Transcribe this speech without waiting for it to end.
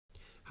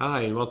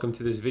Hi, and welcome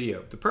to this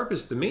video.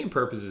 The main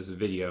purpose of this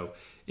video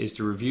is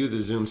to review the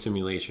Zoom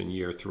simulation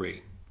year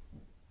 3.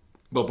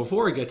 But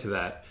before I get to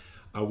that,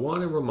 I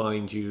want to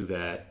remind you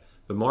that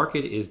the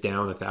market is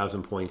down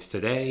 1,000 points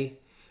today,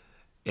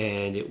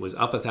 and it was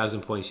up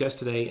 1,000 points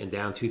yesterday and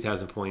down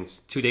 2,000 points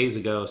 2 days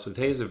ago. So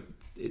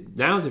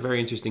now is a very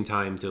interesting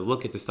time to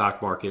look at the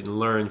stock market and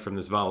learn from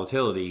this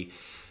volatility.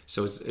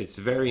 So it's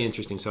very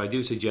interesting. So I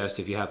do suggest,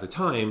 if you have the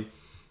time,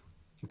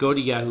 go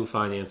to Yahoo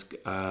Finance,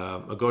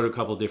 or go to a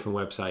couple of different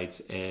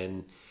websites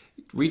and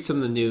read some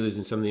of the news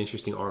and some of the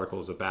interesting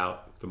articles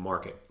about the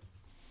market.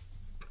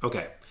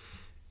 Okay.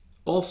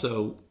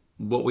 Also,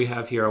 what we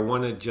have here, I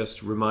want to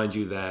just remind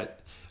you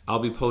that I'll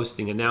be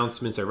posting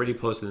announcements. I already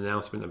posted an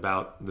announcement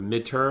about the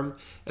midterm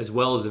as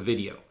well as a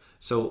video.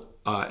 So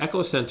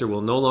Echo Center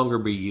will no longer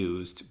be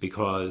used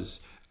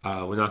because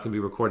we're not going to be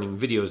recording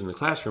videos in the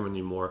classroom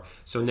anymore.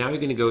 So now you're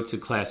going to go to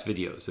class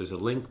videos. There's a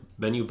link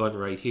menu button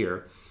right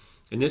here.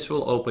 And this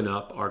will open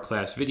up our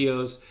class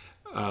videos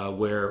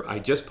where I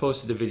just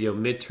posted a video,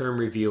 midterm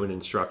review and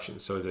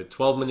instructions. So it's a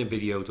 12-minute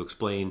video to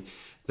explain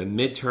the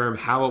midterm,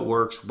 how it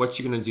works, what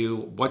you're going to do,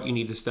 what you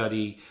need to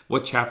study,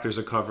 what chapters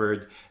are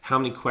covered, how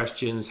many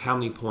questions, how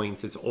many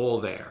points. It's all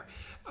there.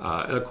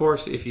 And of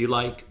course, if you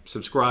like,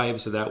 subscribe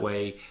so that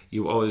way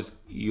you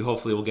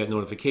hopefully will get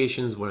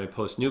notifications when I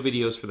post new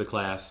videos for the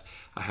class.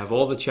 I have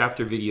all the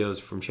chapter videos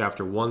from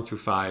chapter 1 through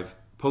 5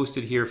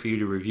 posted here for you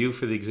to review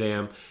for the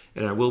exam,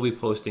 and I will be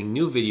posting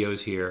new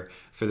videos here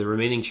for the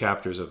remaining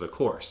chapters of the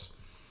course.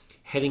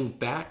 Heading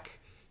back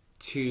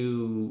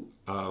to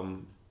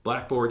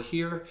Blackboard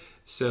here,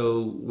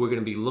 so we're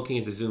going to be looking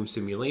at the Zoom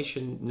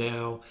simulation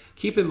now.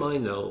 Keep in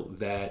mind though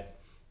that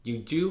you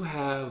do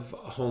have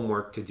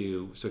homework to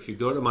do, so if you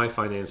go to My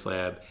Finance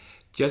Lab,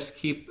 just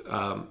keep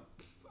 4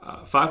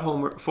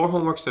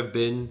 homeworks have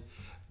been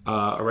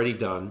already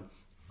done.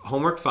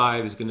 Homework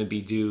 5 is going to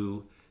be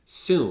due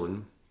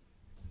soon.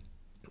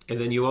 And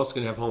then you're also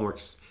going to have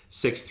homeworks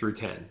 6 through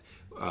 10.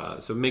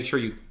 So make sure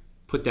you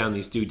put down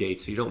these due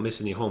dates so you don't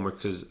miss any homework,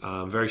 because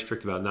I'm very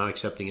strict about not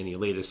accepting any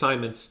late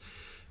assignments.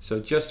 So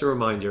just a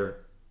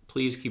reminder,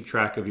 please keep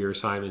track of your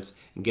assignments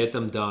and get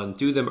them done.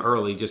 Do them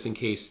early just in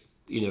case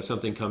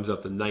something comes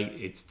up the night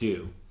it's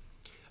due.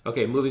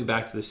 Okay, moving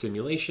back to the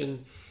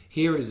simulation.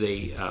 Here is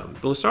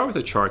we'll start with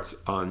the charts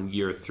on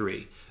year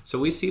 3. So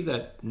we see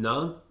that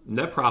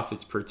net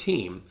profits per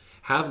team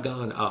have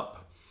gone up.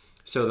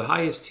 So the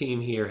highest team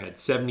here had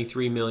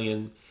 73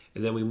 million,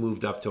 and then we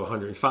moved up to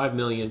 105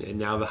 million, and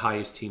now the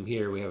highest team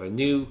here, we have a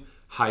new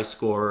high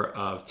score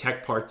of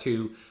Tech Part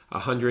 2,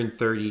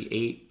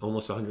 138,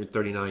 almost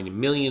 139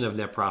 million of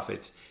net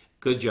profits.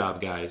 Good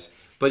job, guys.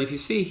 But if you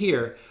see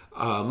here,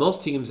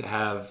 most teams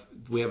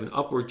we have an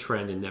upward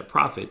trend in net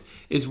profit,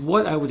 is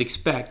what I would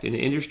expect in an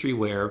industry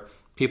where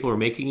people are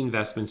making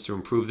investments to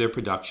improve their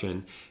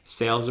production,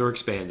 sales are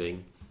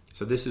expanding.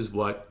 So this is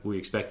what we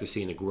expect to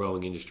see in a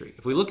growing industry.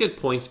 If we look at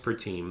points per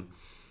team,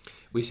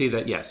 we see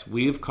that, yes,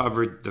 we've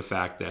covered the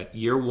fact that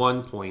year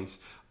 1 points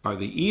are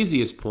the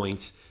easiest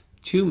points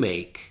to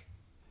make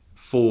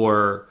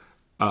for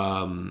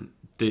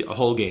the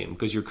whole game,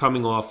 because you're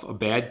coming off a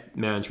bad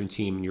management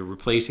team and you're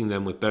replacing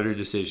them with better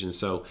decisions.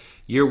 So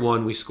year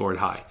 1, we scored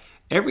high.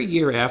 Every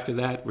year after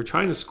that, we're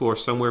trying to score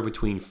somewhere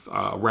between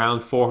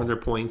around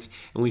 400 points.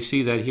 And we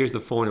see that here's the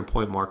 400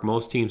 point mark.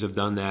 Most teams have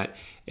done that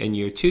in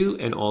year 2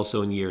 and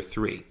also in year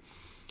 3.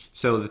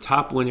 So the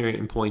top winner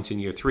in points in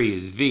year 3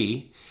 is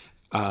V,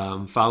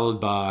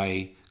 followed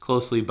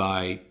closely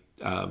by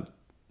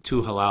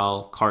 2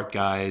 Halal Cart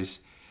Guys,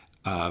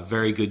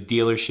 Very Good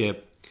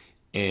Dealership,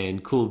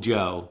 and Cool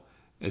Joe,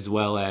 as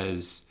well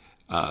as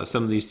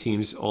some of these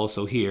teams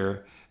also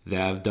here that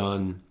have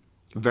done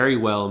very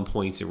well in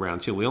points in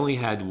round 2. We only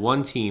had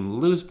 1 team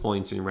lose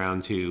points in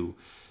round 2,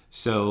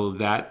 so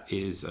that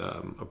is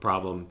a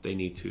problem. They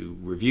need to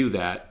review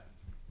that.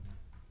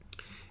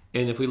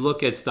 And if we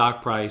look at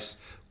stock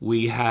price,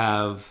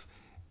 looks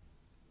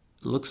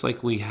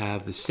like we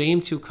have the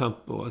same 2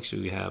 companies. Well,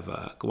 actually, we have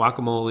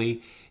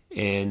Guacamole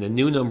and the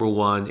new number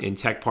 1 in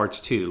Tech Parts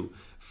 2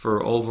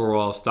 for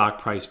overall stock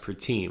price per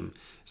team.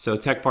 So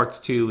Tech Parts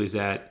 2 is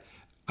at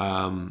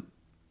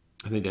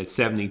I think that's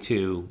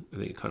 72. I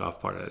think cut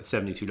off part of that,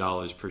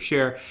 $72 per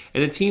share.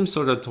 And the teams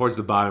sort of towards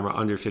the bottom are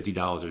under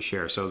 $50 a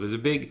share. So there's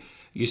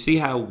you see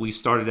how we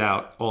started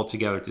out all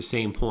together at the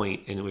same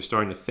point, and we're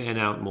starting to fan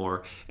out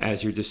more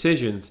as your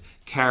decisions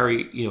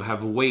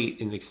have a weight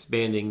in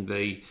expanding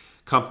the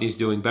companies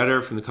doing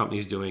better from the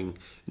companies doing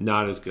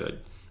not as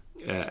good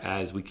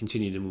as we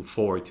continue to move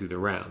forward through the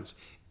rounds.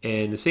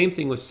 And the same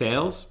thing with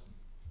sales.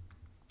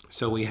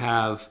 So we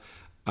have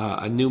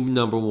a new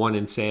number 1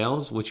 in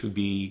sales, which would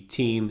be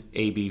Team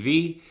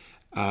ABV.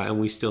 And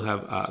we still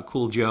have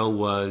Cool Joe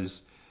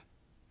was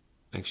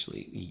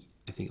actually,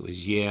 I think it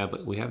was,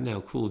 but we have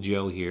now Cool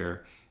Joe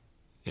here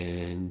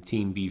and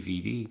Team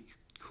BVD,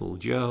 Cool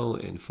Joe,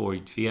 and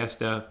Ford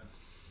Fiesta.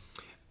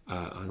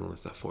 No,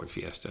 it's not Ford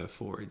Fiesta,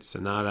 Ford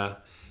Sonata.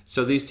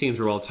 So these teams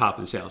are all top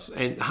in sales.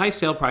 And high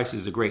sale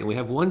prices are great. And we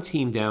have 1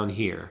 team down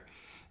here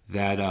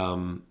that,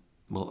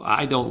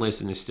 I don't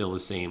list and is still the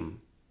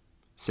same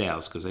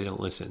sales because they don't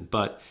listen.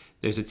 But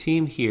there's a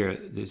team here.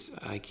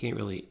 I can't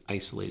really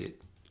isolate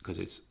it because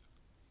it's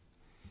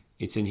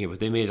in here, but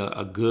they made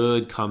a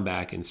good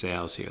comeback in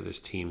sales here. This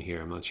team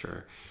here, I'm not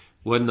sure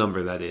what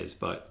number that is,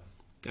 but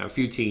a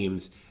few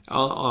teams.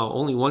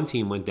 Only one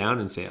team went down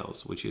in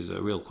sales, which is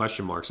a real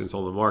question mark since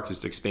all the market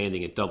is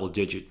expanding at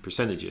double-digit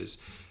percentages.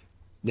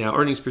 Now,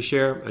 earnings per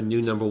share, a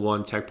new number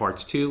one, Tech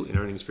Parts 2 in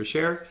earnings per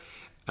share,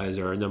 as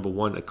our number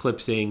one,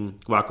 eclipsing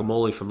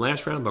Guacamole from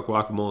last round, but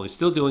Guacamole is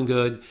still doing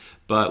good.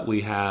 But we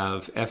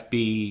have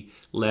FB,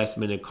 Last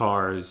Minute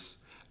Cars,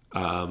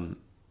 and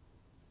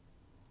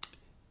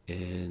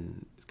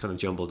it's kind of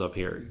jumbled up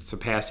here,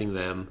 surpassing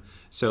them.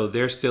 So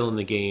they're still in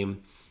the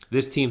game.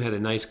 This team had a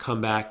nice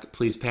comeback.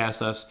 Please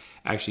Pass Us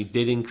actually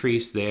did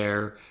increase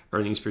their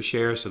earnings per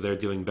share, so they're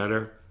doing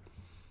better.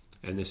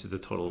 And this is the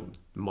total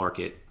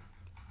market.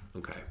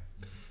 Okay,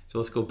 so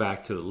let's go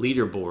back to the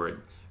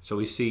leaderboard. So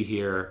we see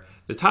here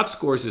the top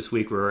scores this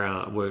week were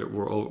around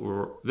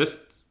were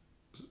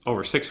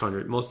over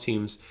 600. Most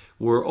teams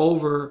were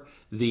over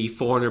the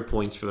 400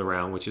 points for the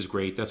round, which is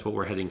great. That's what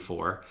we're heading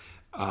for.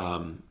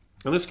 I'm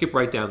going to skip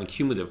right down the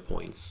cumulative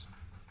points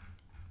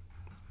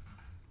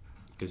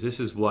because this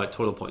is what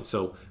total points.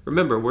 So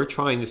remember, we're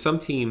trying to, some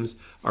teams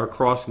are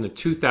crossing the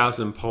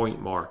 2,000 point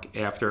mark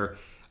after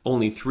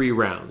only 3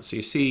 rounds. So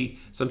you see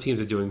some teams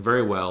are doing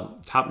very well,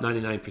 top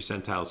 99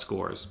 percentile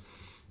scores.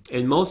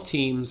 And most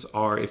teams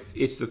are, if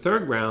it's the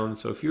 3rd round,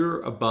 so if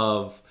you're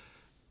above,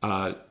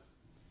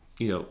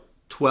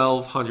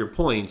 1,200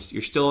 points,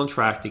 you're still on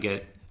track to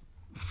get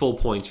full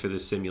points for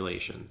this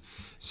simulation.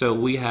 So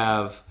we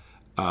have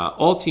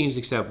all teams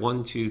except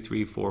 1, 2,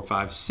 3, 4,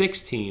 5,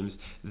 6 teams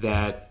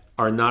that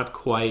are not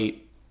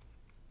quite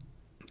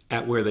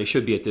at where they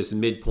should be at this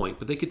midpoint,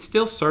 but they could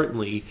still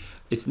certainly,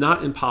 it's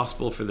not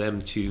impossible for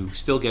them to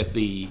still get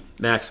the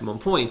maximum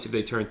points if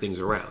they turn things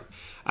around.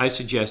 I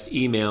suggest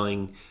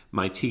emailing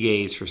my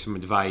TAs for some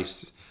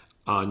advice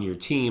on your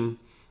team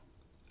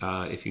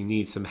if you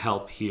need some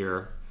help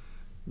here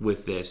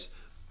with this.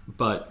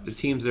 But the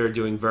teams that are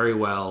doing very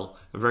well,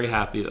 I'm very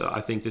happy.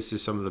 I think this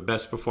is some of the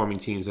best performing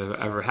teams I've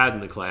ever had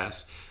in the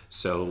class.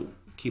 So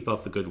keep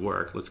up the good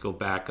work. Let's go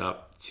back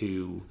up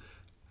to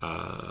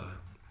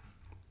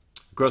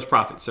gross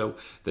profit. So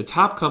the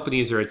top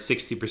companies are at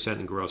 60%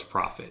 in gross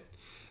profit.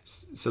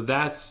 So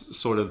that's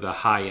sort of the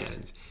high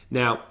end.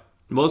 Now,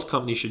 most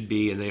companies should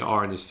be, and they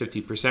are, in this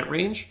 50%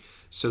 range.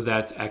 So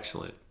that's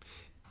excellent.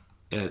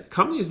 And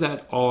companies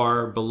that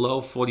are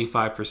below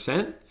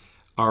 45%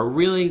 are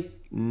really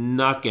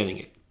not getting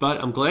it.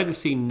 But I'm glad to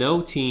see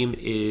no team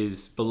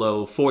is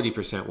below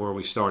 40% where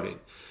we started.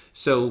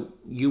 So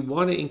you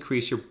want to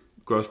increase your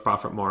gross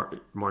profit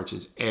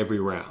margins every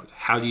round.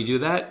 How do you do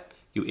that?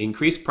 You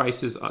increase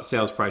prices,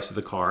 sales price of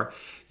the car.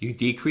 You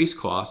decrease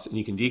costs, and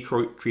you can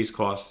decrease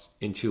costs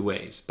in 2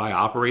 ways: by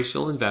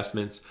operational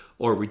investments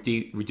or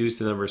reduce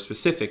the number of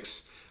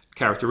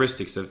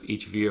characteristics of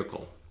each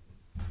vehicle.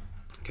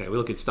 Okay, we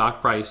look at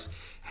stock price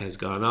has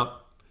gone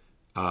up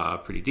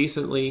pretty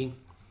decently,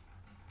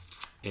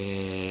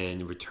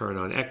 and return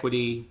on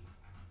equity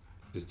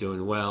is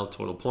doing well.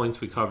 Total points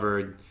we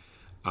covered.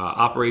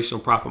 Operational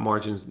profit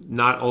margins,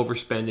 not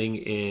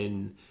overspending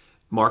in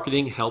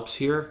marketing helps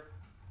here.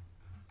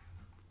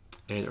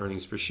 And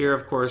earnings per share,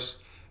 of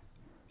course,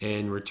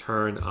 and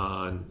return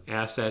on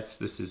assets.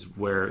 This is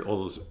where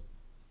all those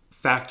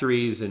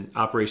factories and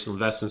operational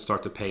investments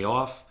start to pay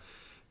off.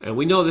 And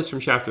we know this from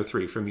Chapter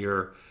 3, from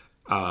your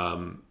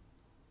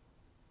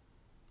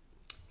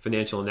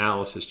financial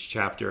analysis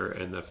chapter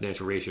and the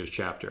financial ratios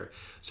chapter.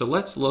 So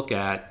let's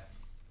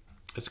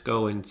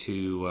go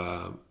into,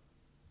 I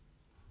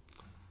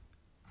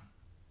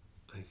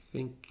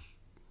think,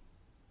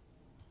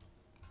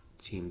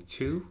 Team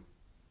 2.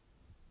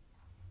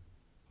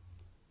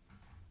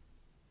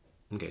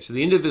 Okay, so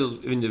the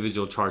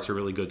individual charts are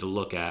really good to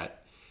look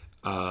at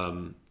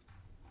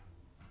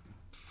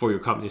for your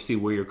company, to see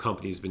where your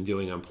company's been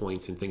doing on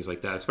points and things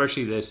like that,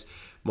 especially this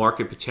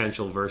market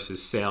potential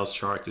versus sales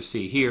chart to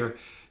see here.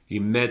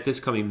 This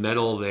company met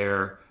all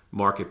their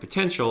market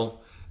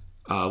potential,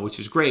 which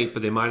is great,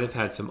 but they might have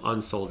had some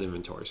unsold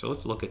inventory. So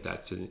let's look at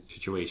that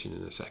situation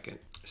in a second.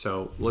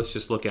 So let's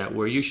just look at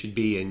where you should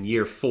be in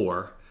year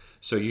 4.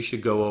 So you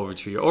should go over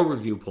to your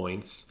overview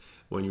points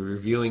when you're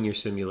reviewing your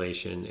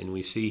simulation, and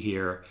we see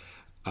here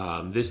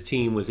this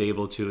team was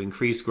able to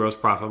increase gross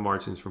profit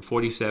margins from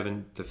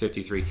 47 to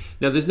 53.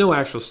 Now, there's no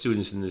actual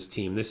students in this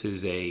team. This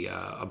is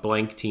a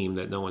blank team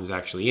that no one's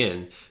actually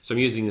in. So I'm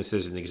using this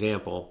as an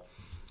example.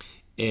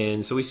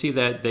 And so we see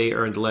that they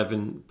earned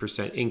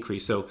 11%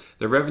 increase. So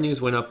their revenues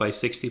went up by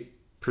 60%,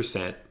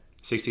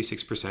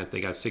 66%.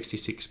 They got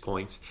 66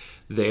 points.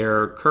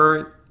 Their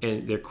quick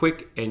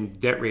and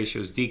debt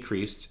ratios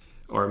decreased,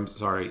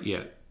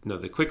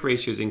 the quick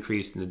ratios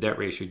increased and the debt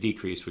ratio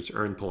decreased, which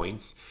earned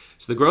points.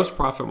 So the gross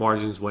profit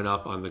margins went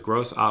up on the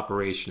gross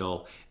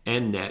operational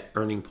and net,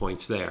 earning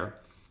points there.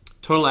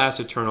 Total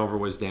asset turnover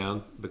was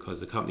down because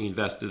the company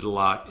invested a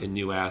lot in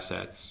new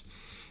assets.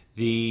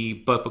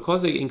 But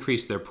because they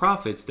increased their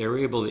profits, they were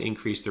able to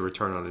increase their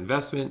return on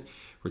investment,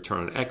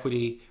 return on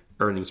equity,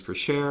 earnings per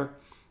share,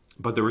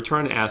 but the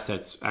return on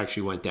assets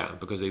actually went down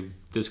because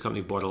this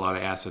company bought a lot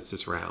of assets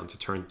this round to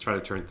try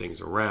to turn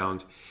things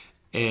around,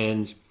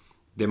 and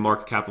their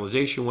market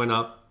capitalization went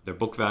up, their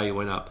book value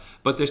went up,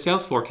 but their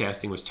sales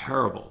forecasting was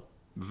terrible,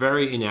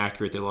 very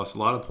inaccurate. They lost a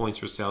lot of points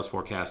for sales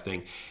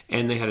forecasting,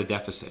 and they had a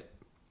deficit.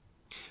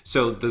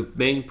 So the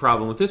main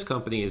problem with this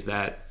company is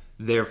that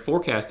their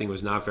forecasting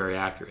was not very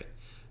accurate.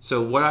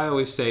 So what I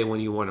always say when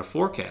you want to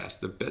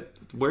forecast,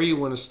 where you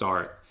want to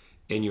start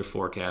in your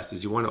forecast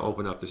is you want to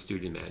open up the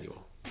student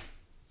manual.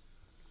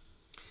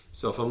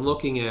 So if I'm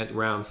looking at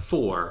round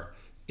 4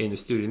 in the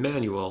student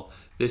manual,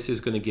 this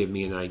is going to give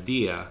me an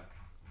idea.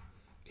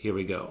 Here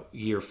we go,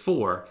 year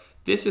 4.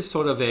 This is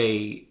sort of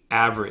a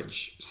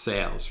average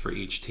sales for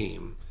each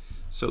team.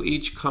 So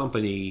each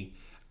company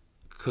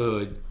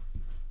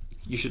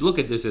you should look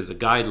at this as a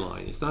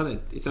guideline. It's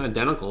not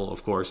identical,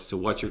 of course, to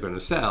what you're going to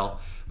sell,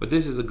 but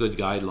this is a good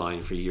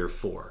guideline for year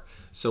 4.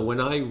 So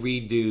when I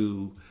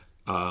redo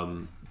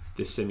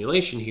this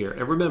simulation here,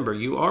 and remember,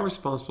 you are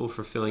responsible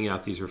for filling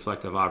out these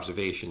reflective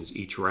observations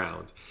each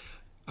round.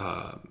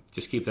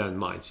 Just keep that in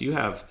mind. So you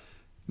have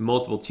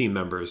multiple team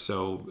members,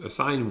 so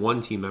assign one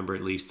team member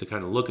at least to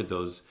kind of look at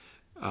those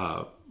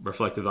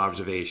reflective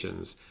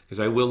observations, because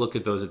I will look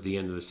at those at the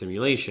end of the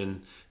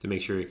simulation to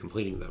make sure you're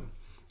completing them.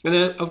 And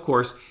then, of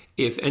course,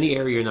 if any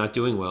area you're not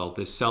doing well,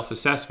 this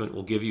self-assessment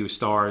will give you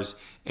stars,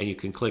 and you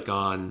can click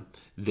on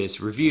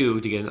this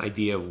review to get an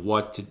idea of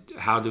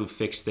how to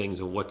fix things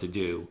and what to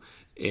do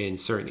in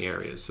certain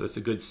areas. So it's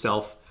a good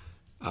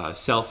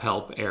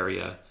self-help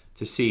area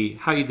to see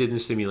how you did in the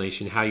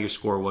simulation, how your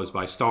score was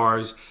by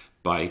stars,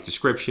 by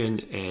description,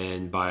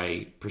 and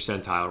by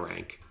percentile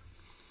rank.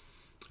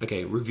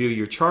 Okay, review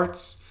your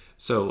charts.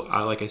 So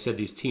like I said,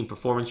 these team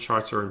performance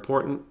charts are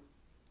important.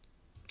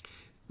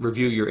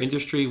 Review your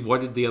industry.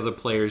 What did the other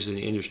players in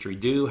the industry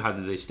do? How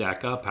did they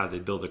stack up? How did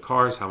they build their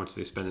cars? How much did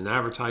they spend in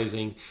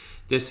advertising?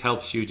 This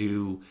helps you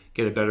to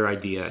get a better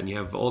idea, and you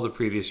have all the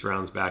previous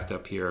rounds backed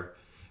up here.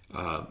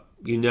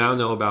 You now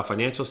know about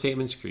financial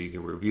statements, so you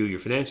can review your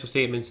financial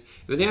statements.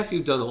 And then after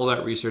you've done all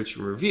that research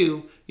and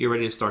review, you're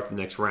ready to start the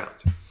next round.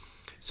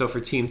 So for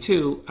team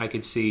 2, I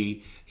could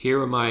see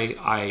here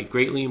I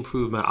greatly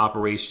improved my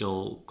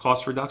operational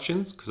cost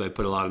reductions because I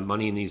put a lot of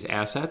money in these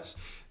assets.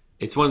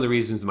 It's one of the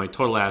reasons my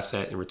total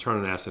asset and return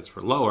on assets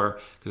were lower,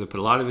 because I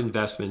put a lot of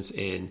investments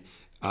in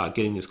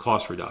getting these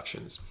cost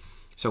reductions.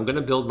 So I'm going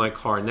to build my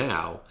car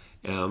now,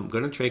 and I'm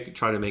going to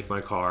try to make my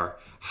car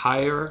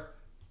higher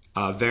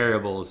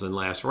variables than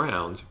last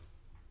round,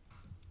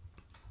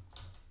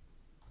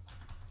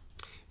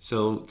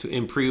 so to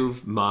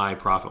improve my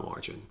profit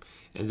margin.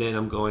 And then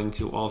I'm going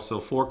to also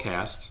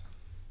forecast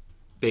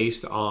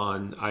based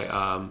on,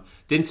 I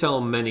didn't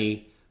sell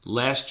many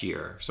last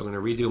year, so I'm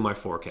going to redo my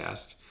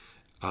forecast.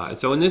 And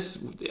so in this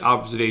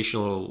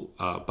observational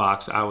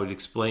box, I would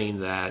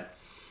explain that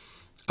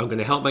I'm going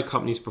to help my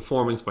company's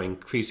performance by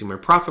increasing my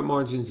profit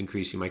margins,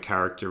 increasing my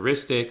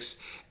characteristics.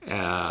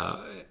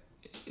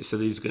 So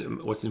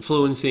what's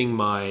influencing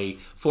my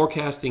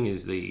forecasting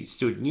is the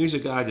student user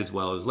guide as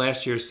well as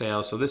last year's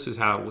sales. So this is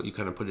what you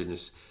kind of put in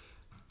this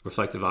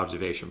reflective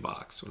observation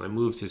box. When I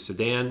move to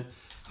sedan,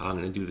 I'm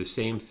going to do the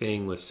same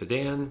thing with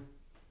sedan.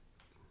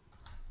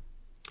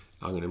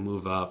 I'm going to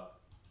move up,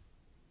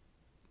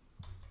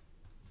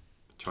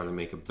 trying to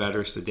make a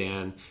better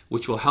sedan,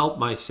 which will help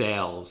my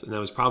sales. And that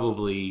was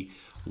probably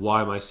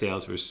why my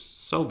sales were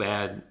so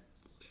bad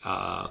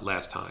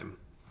last time,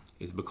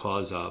 is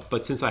because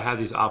but since I have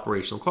these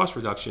operational cost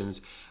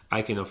reductions,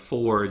 I can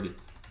afford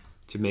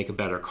to make a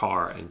better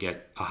car and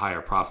get a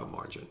higher profit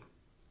margin.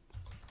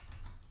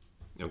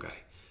 Okay.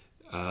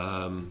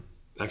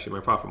 Actually,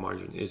 my profit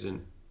margin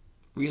isn't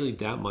really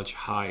that much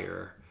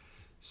higher,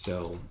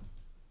 so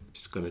I'm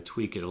just going to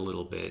tweak it a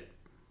little bit.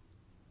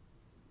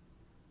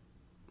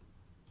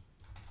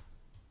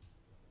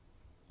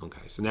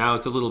 Okay, so now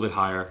it's a little bit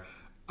higher.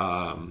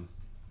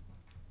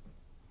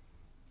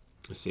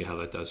 Let's see how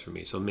that does for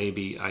me. So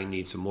maybe I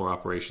need some more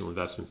operational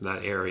investments in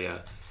that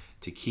area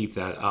to keep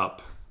that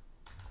up.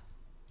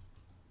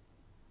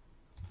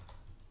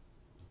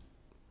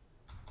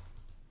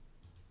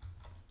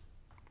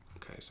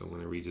 Okay, so I'm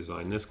going to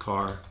redesign this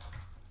car.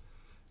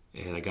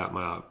 And I got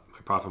my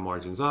profit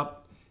margins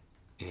up.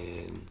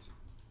 And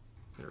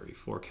very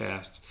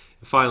forecast.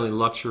 And finally,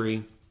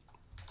 luxury.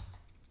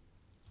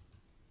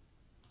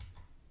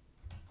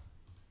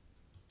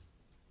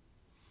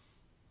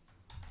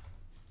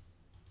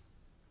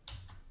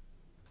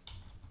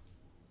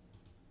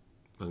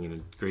 I'm going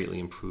to greatly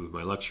improve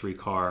my luxury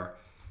car.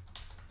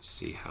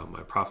 See how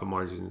my profit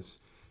margins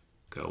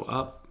go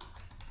up.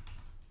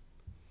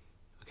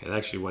 Okay, that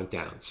actually went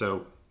down.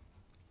 So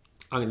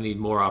I'm going to need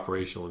more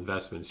operational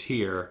investments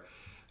here.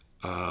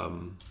 So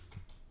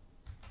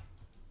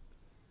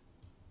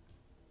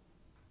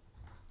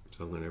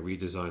I'm going to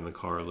redesign the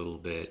car a little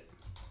bit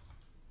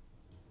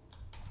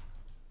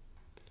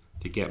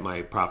to get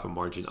my profit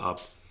margin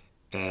up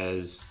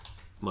as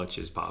much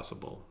as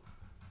possible.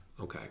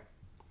 Okay.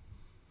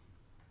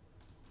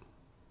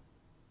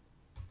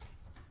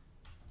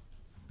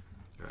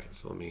 All right,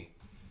 so let me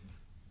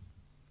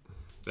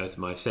That's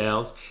my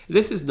sales.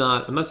 This is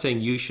not, I'm not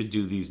saying you should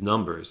do these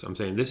numbers. I'm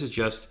saying this is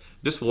just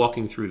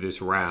walking through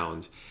this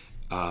round.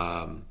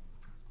 And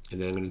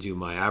then I'm going to do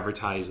my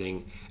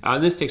advertising.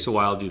 And this takes a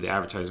while to do the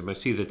advertising, but I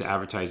see that the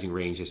advertising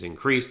range has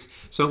increased.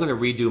 So I'm going to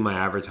redo my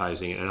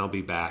advertising, and I'll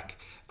be back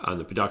on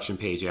the production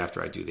page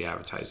after I do the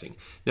advertising.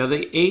 Now,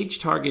 the age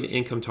target,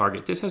 income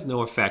target, this has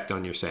no effect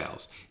on your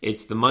sales.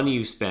 It's the money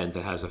you spend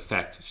that has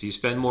effect. So you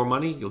spend more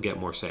money, you'll get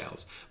more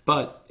sales.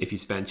 But if you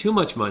spend too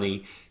much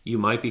money, you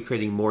might be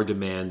creating more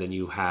demand than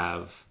you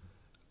have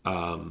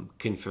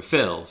can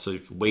fulfill. So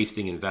you're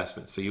wasting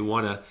investments. So you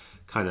want to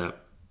kind of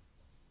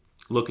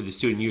look at the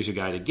student user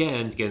guide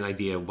again to get an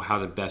idea of how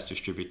to best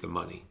distribute the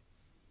money.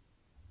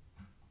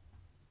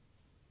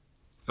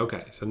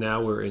 Okay, so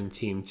now we're in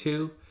team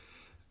 2.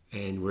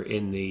 And we're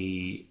in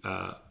the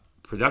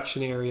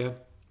production area.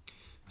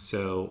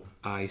 So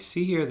I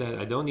see here that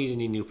I don't need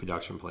any new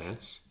production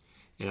plants,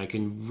 and I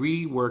can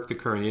rework the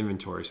current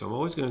inventory. So I'm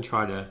always going to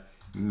try to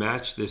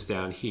match this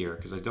down here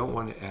because I don't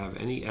want to have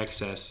any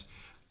excess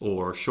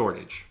or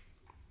shortage.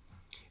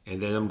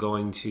 And then I'm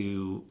going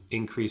to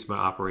increase my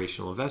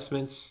operational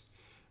investments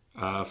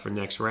for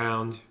next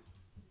round.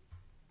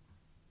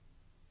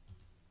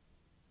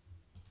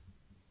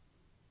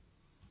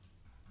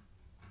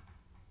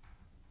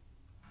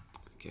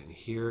 Again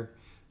here,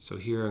 so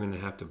here I'm going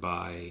to have to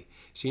buy.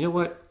 So you know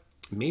what?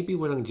 Maybe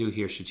what I'm going to do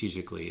here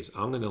strategically is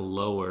I'm going to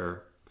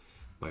lower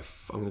my.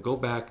 I'm going to go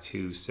back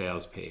to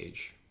sales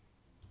page,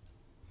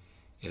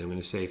 and I'm going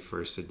to say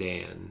for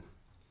sedan,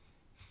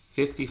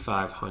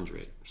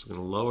 5,500. So I'm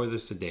going to lower the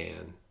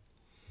sedan,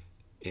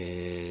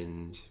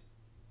 and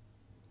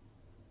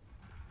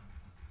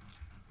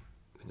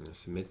I'm going to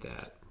submit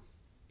that,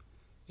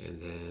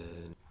 and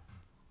then.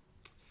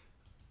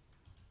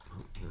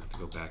 I have to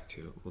go back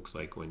to, it looks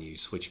like when you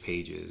switch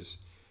pages,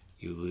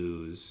 you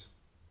lose.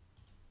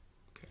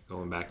 Okay,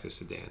 going back to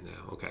sedan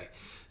now. Okay,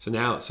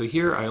 so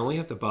here I only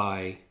have to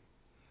buy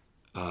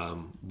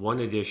one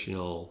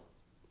additional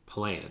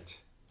plant,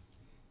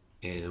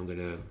 and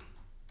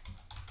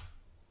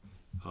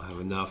I'll have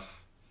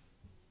enough.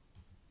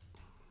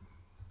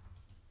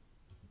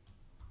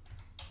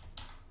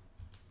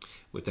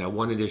 With that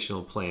one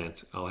additional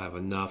plant, I'll have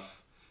enough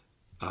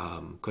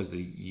because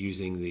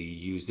using the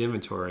used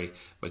inventory.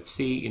 But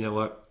see, you know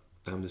what?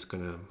 I'm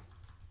going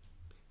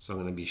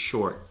to be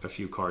short a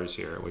few cars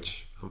here,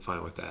 which I'm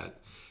fine with that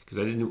because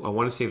I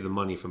want to save the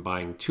money from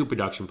buying 2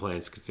 production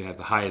plants because they have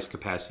the highest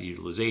capacity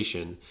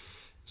utilization.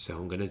 So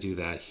I'm going to do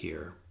that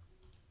here,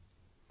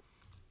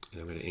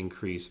 and I'm going to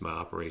increase my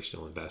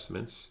operational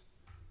investments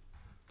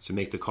to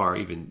make the car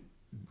even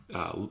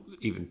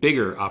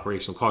bigger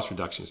operational cost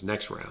reductions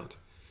next round.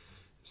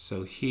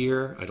 So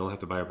here I don't have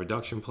to buy a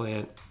production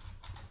plant.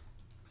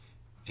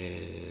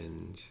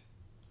 And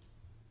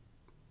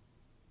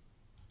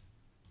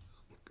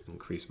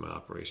increase my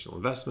operational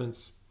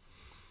investments.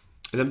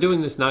 And I'm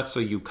doing this not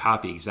so you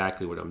copy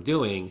exactly what I'm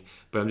doing,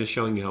 but I'm just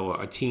showing you how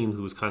a team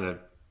who's kind of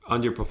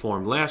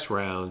underperformed last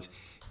round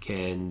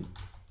can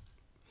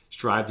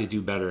strive to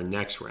do better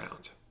next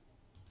round.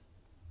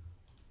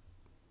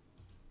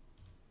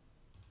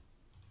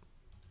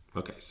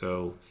 Okay,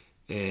 so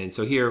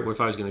here, if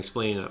I was going to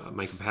explain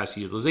my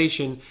capacity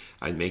utilization,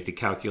 I'd make the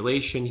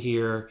calculation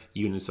here,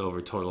 units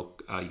over total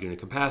unit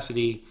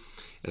capacity,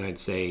 and I'd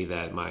say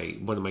that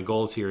one of my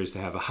goals here is to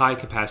have a high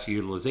capacity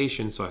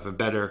utilization so I have a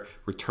better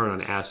return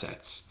on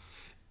assets.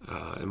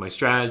 And my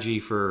strategy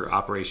for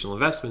operational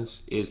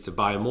investments is to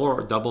buy more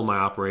or double my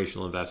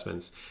operational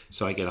investments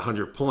so I get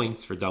 100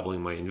 points for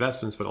doubling my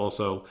investments, but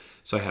also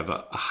so I have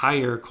a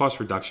higher cost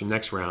reduction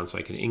next round so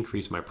I can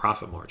increase my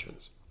profit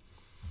margins.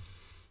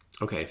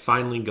 Okay,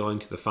 finally going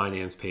to the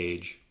finance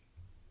page,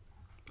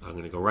 I'm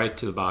going to go right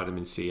to the bottom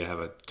and see I have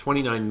a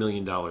 $29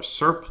 million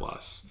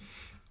surplus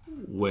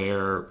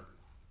where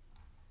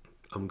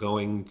I'm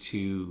going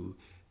to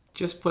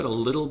just put a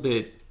little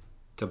bit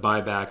to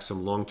buy back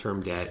some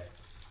long-term debt,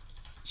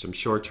 some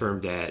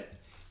short-term debt,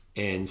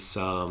 and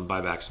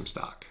buy back some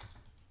stock.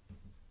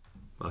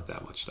 Not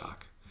that much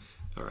stock.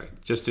 All right,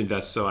 just to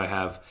invest so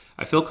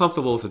I feel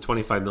comfortable with a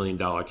 $25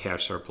 million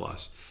cash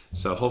surplus.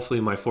 So hopefully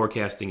my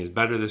forecasting is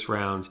better this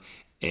round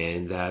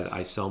and that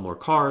I sell more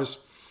cars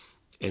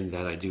and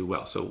that I do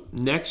well. So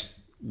next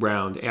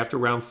round, after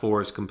round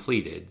 4 is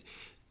completed,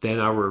 then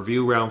I'll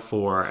review round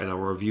 4 and I'll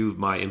review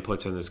my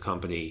inputs on this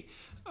company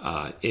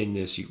in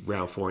this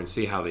round 4 and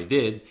see how they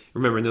did.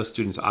 Remember, no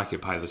students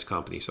occupy this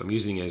company, so I'm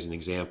using it as an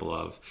example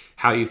of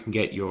how you can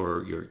get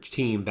your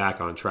team back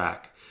on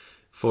track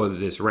for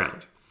this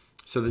round.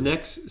 So the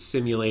next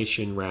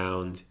simulation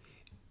round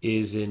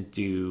isn't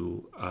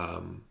due,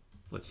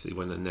 let's see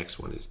when the next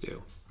one is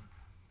due.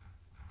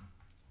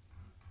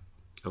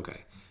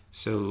 Okay,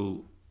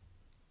 so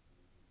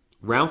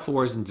round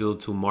 4 isn't due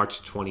until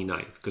March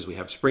 29th because we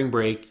have spring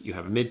break, you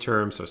have a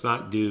midterm, so it's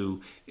not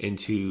due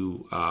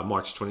into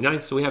March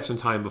 29th. So we have some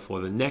time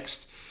before the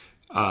next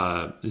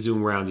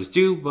Zoom round is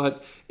due.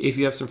 But if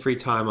you have some free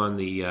time on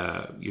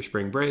the your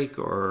spring break,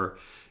 or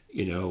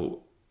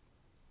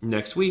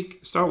next week,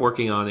 start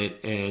working on it,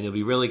 and it'll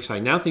be really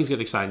exciting. Now things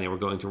get exciting. Now we're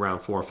going to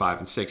round 4, 5,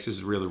 and 6. This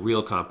is where the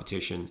real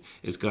competition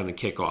is going to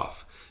kick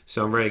off.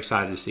 So I'm very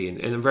excited to see,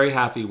 and I'm very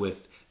happy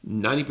with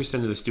 90%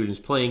 of the students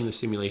playing the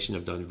simulation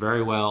have done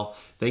very well.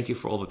 Thank you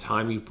for all the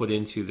time you put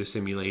into the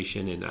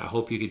simulation, and I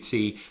hope you could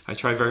see I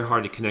tried very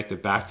hard to connect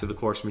it back to the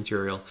course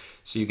material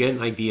so you get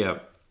an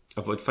idea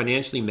of what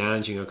financially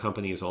managing a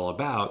company is all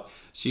about,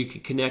 so you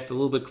can connect a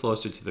little bit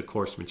closer to the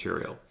course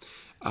material.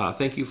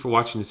 Thank you for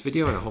watching this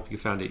video, and I hope you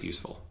found it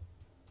useful.